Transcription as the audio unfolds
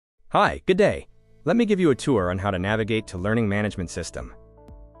Hi, good day. Let me give you a tour on how to navigate to Learning Management System.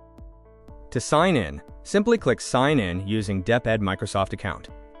 To sign in, simply click Sign In using DepEd Microsoft account.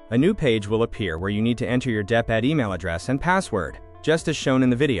 A new page will appear where you need to enter your DepEd email address and password, just as shown in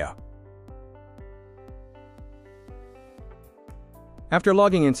the video. After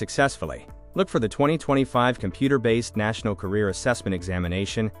logging in successfully, look for the 2025 Computer-Based National Career Assessment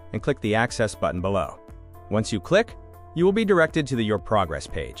Examination and click the Access button below. Once you click, you will be directed to the Your Progress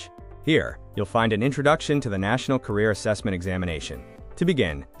page. Here, you'll find an introduction to the National Career Assessment Examination. To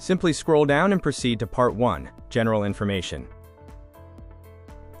begin, simply scroll down and proceed to Part 1, General Information.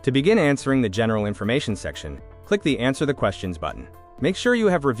 To begin answering the General Information section, click the Answer the Questions button. Make sure you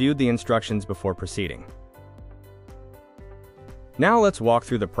have reviewed the instructions before proceeding. Now let's walk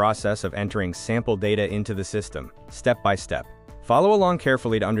through the process of entering sample data into the system, step by step. Follow along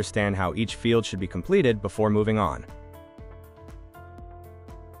carefully to understand how each field should be completed before moving on.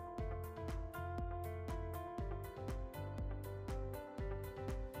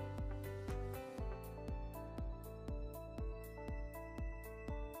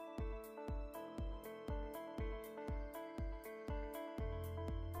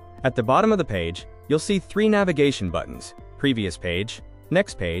 At the bottom of the page, you'll see 3 navigation buttons: Previous Page,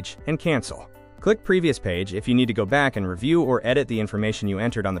 Next Page, and Cancel. Click Previous Page if you need to go back and review or edit the information you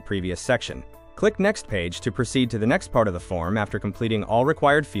entered on the previous section. Click Next Page to proceed to the next part of the form after completing all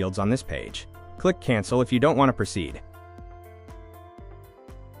required fields on this page. Click Cancel if you don't want to proceed.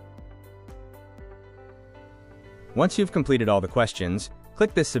 Once you've completed all the questions,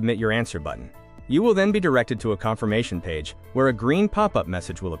 click the Submit Your Answer button. You will then be directed to a confirmation page where a green pop-up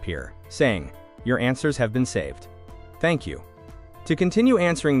message will appear, saying, "Your answers have been saved. Thank you." To continue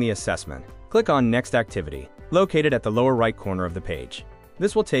answering the assessment, click on Next Activity, located at the lower right corner of the page.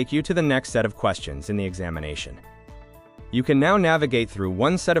 This will take you to the next set of questions in the examination. You can now navigate through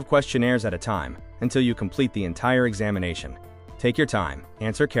one set of questionnaires at a time until you complete the entire examination. Take your time,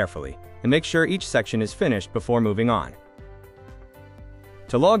 answer carefully, and make sure each section is finished before moving on.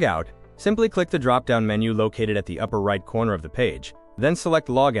 To log out, simply click the drop-down menu located at the upper right corner of the page, then select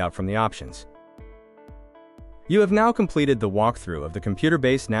Log Out from the options. You have now completed the walkthrough of the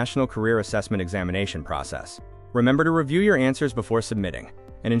Computer-Based National Career Assessment Examination process. Remember to review your answers before submitting,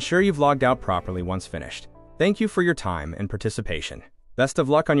 and ensure you've logged out properly once finished. Thank you for your time and participation. Best of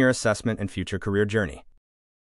luck on your assessment and future career journey.